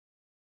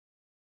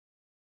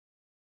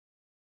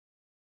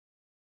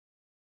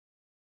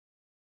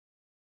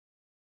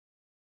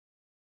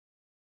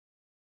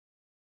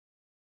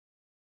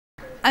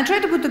I try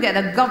to put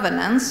together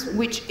governance,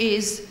 which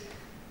is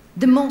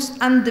the most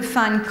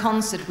undefined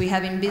concept we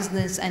have in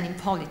business and in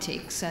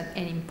politics and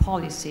in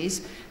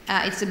policies.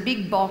 It's a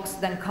big box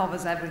that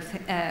covers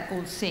everything,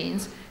 all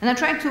scenes. And I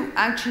try to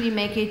actually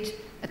make it,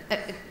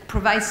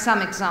 provide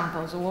some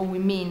examples of what we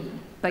mean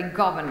by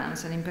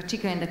governance, and in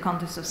particular in the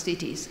context of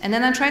cities. And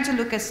then I try to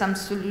look at some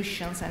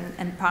solutions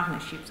and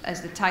partnerships,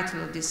 as the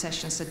title of this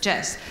session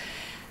suggests.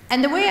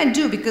 And the way I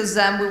do, because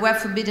we were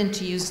forbidden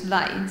to use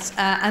slides,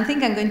 I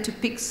think I'm going to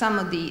pick some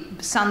of the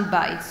sound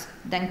bites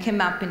that came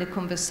up in the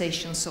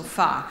conversation so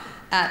far,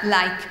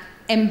 like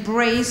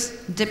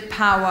embrace the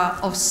power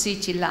of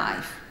city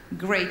life.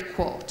 Great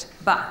quote.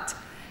 But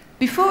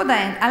before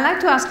then, I'd like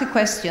to ask a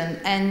question,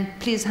 and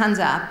please hands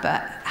up.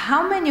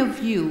 How many of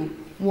you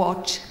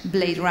watch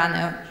Blade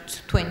Runner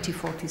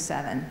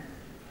 2047?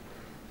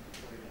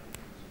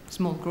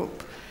 Small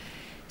group.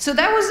 So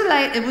that was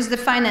like, it was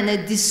defined as a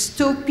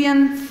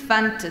dystopian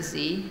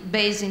fantasy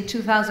based in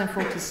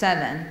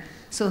 2047,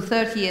 so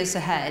 30 years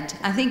ahead.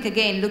 I think,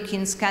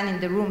 again, scanning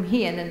the room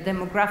here and the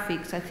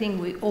demographics, I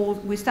think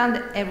we stand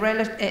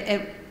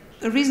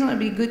a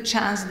reasonably good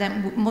chance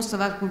that most of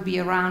us will be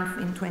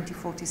around in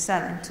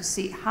 2047 to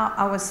see how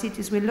our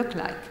cities will look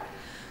like.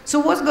 So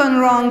what's going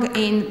wrong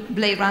in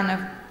Blade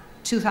Runner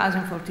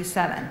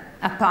 2047,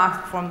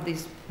 apart from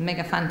this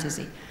mega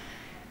fantasy?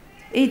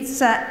 It's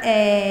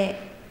a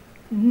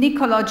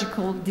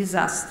ecological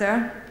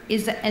disaster,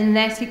 is an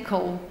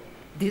ethical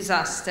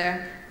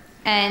disaster,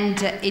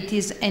 and it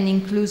is an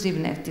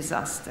inclusiveness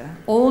disaster.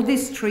 All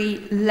these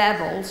three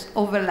levels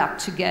overlap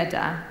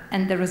together,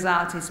 and the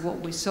result is what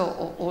we saw,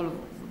 all of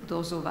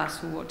those of us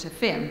who watch a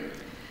film.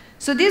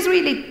 So this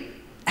really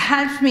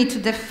helps me to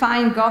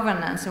define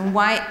governance and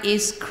why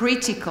it's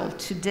critical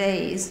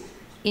today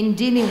in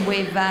dealing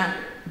with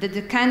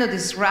the kind of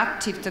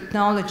disruptive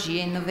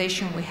technology and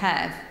innovation we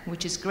have,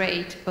 which is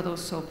great, but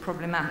also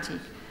problematic.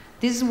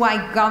 This is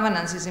why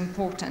governance is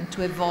important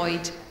to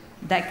avoid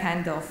that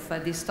kind of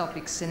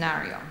dystopic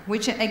scenario,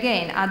 which,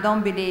 again, I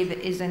don't believe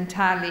is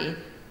entirely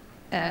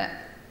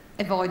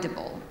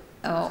avoidable,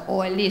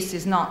 or at least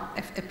is not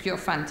a pure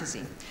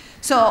fantasy.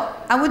 So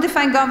I would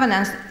define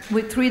governance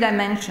with three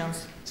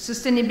dimensions: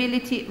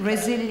 sustainability,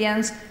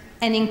 resilience,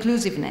 and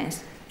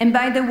inclusiveness. And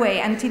by the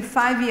way, until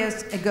 5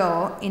 years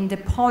ago, in the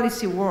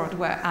policy world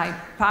where I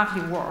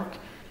partly work,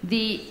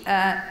 the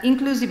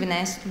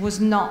inclusiveness was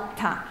not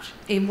touched.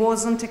 It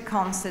wasn't a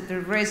concept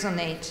that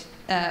resonated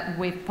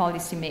with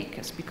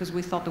policymakers because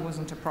we thought there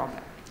wasn't a problem.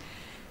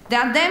 There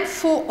are then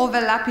 4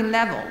 overlapping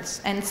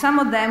levels, and some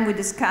of them we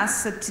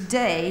discuss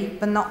today,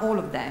 but not all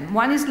of them.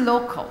 One is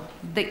local,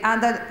 the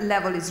other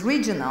level is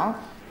regional,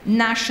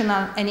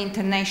 national, and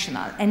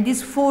international. And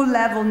these 4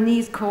 levels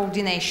need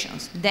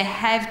coordinations. They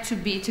have to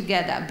be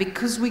together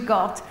because we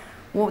got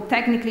what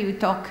technically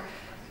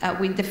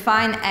we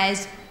define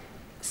as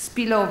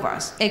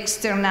spillovers,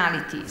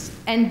 externalities.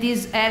 And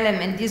these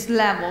elements, these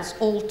levels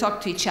all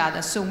talk to each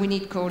other, so we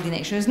need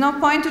coordination. There's no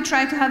point to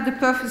try to have the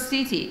perfect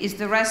city if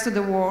the rest of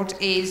the world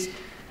is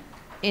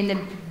in a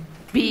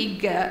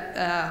big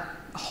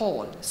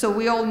hole. So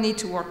we all need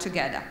to work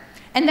together.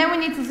 And then we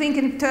need to think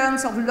in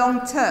terms of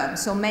long term,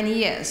 so many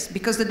years,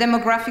 because the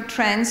demographic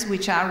trends,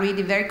 which are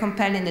really very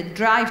compelling that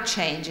drive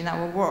change in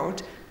our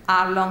world,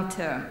 are long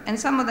term. And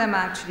some of them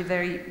are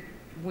actually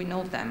we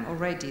know them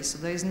already, so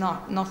there is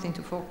nothing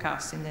to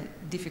forecast in a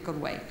difficult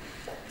way.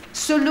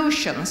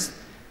 Solutions.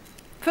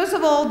 First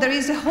of all, there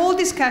is a whole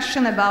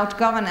discussion about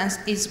governance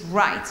is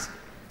rights.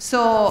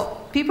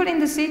 So people in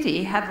the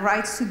city have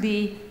rights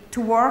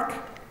to work,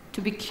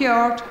 to be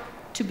cured,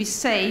 to be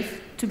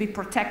safe, to be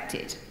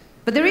protected.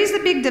 But there is a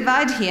big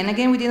divide here, and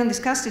again, we didn't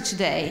discuss it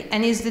today,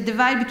 and it's the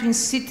divide between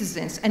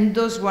citizens and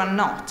those who are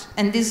not.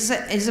 And this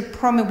is a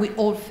problem we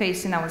all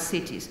face in our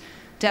cities.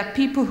 There are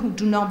people who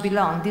do not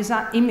belong. These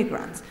are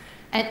immigrants.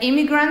 And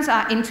immigrants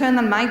are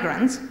internal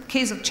migrants.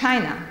 Case of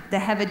China, they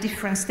have a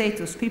different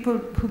status. People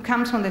who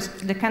come from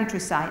the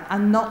countryside are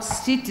not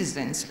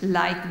citizens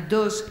like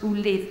those who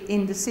live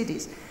in the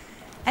cities.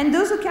 And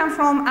those who come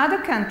from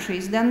other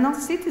countries, they're not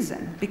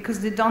citizens because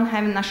they don't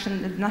have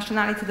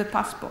nationality, the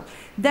passport.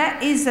 There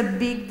is a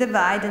big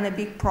divide and a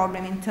big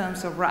problem in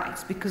terms of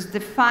rights because they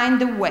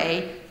find the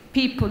way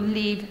people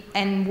live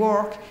and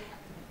work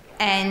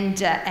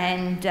and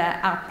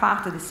are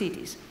part of the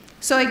cities.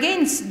 So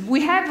again,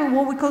 we have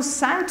what we call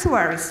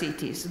sanctuary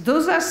cities.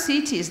 Those are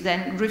cities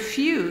that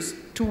refuse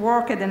to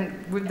work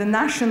with the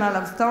national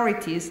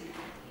authorities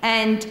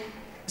and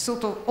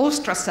sort of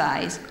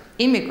ostracize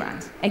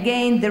immigrants.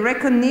 Again, the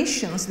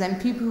recognitions that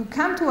people who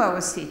come to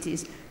our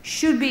cities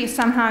should be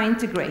somehow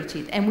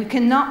integrated, and we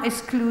cannot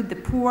exclude the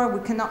poor, we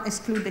cannot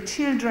exclude the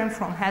children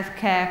from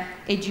healthcare,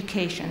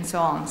 education, and so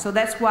on. So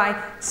that's why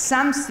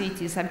some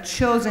cities have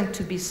chosen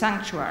to be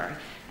sanctuary.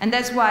 And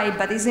that's why,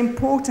 but it's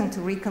important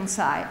to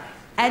reconcile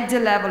at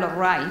the level of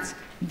rights,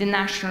 the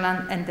national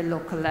and the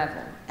local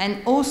level.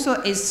 And also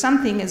is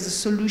something as a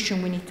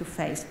solution we need to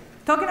face.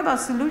 Talking about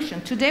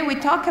solution, today we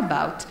talk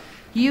about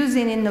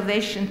using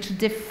innovation to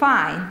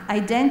define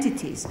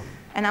identities.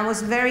 And I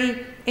was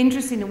very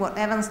interested in what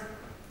Evan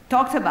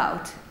talked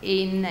about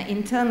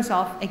in terms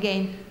of,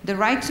 again, the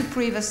right to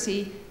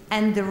privacy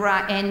and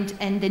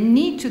the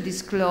need to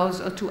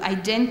disclose or to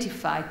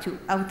identify, to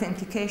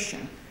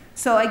authentication.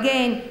 So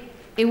again,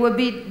 it will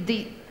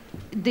be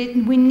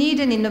we need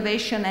an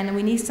innovation and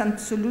we need some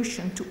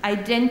solution to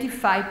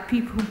identify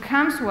people who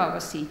come to our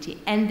city,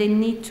 and they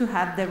need to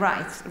have the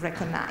rights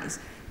recognized.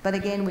 But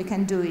again, we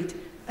can do it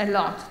a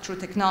lot through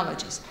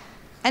technologies.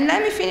 And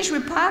let me finish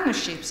with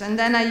partnerships, and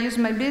then I use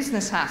my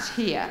business hat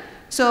here.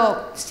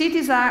 So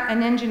cities are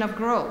an engine of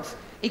growth,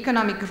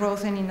 economic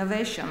growth and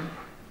innovation.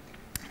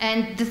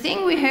 And the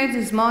thing we heard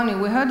this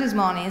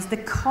morning is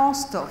the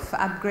cost of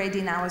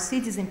upgrading our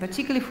cities, and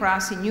particularly for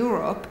us in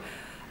Europe,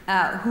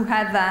 who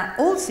have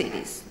old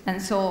cities,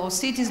 and so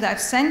cities that are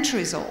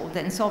centuries old,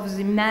 and so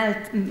obviously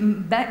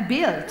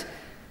built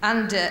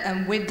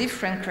with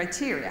different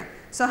criteria.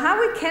 So how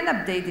we can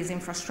update this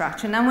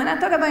infrastructure? Now, when I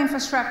talk about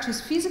infrastructure,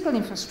 it's physical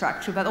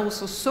infrastructure, but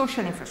also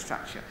social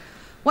infrastructure.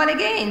 Well,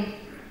 again,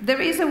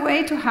 there is a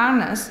way to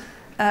harness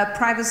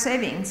private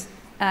savings,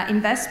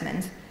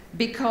 investment,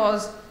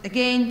 because,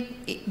 again,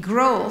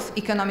 growth,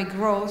 economic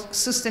growth,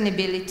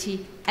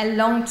 sustainability, and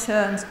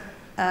long-term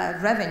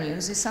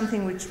revenues is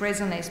something which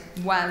resonates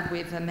well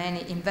with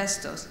many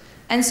investors.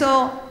 And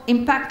so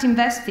impact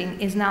investing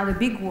is now the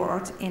big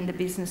word in the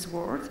business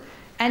world,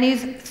 and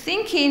is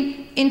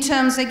thinking in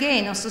terms,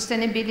 again, of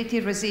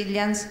sustainability,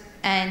 resilience,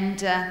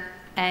 and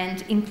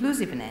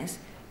inclusiveness.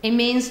 It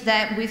means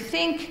that we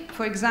think,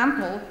 for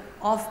example,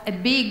 of a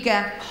big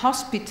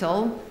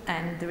hospital,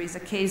 and there is a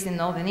case in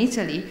northern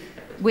Italy,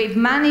 with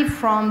money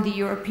from the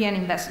European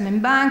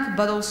Investment Bank,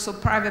 but also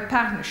private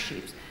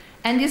partnerships.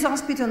 And this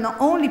hospital not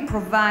only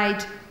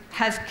provide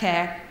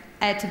healthcare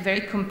at a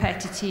very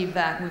competitive,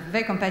 with a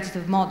very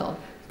competitive model,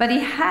 but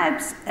it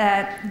helps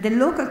the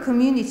local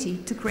community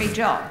to create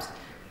jobs.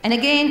 And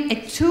again,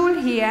 a tool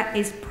here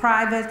is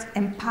private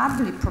and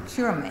public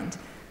procurement.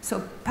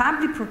 So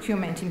public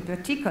procurement in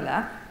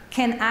particular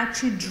can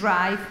actually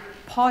drive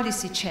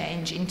policy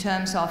change in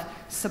terms of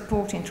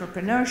supporting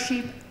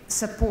entrepreneurship,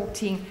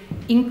 supporting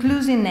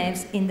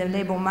inclusiveness in the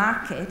labor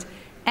market,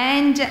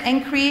 and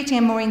creating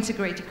a more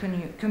integrated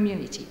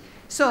community.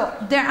 So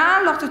there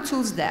are a lot of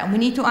tools there. We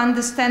need to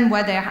understand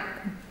what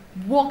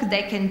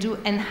they can do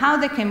and how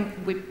they can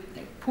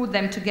put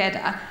them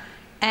together.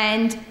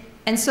 And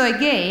so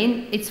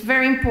again, it's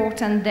very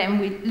important then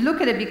we look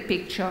at the big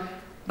picture,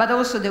 but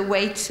also the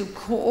way to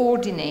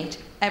coordinate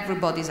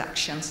everybody's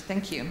actions.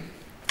 Thank you.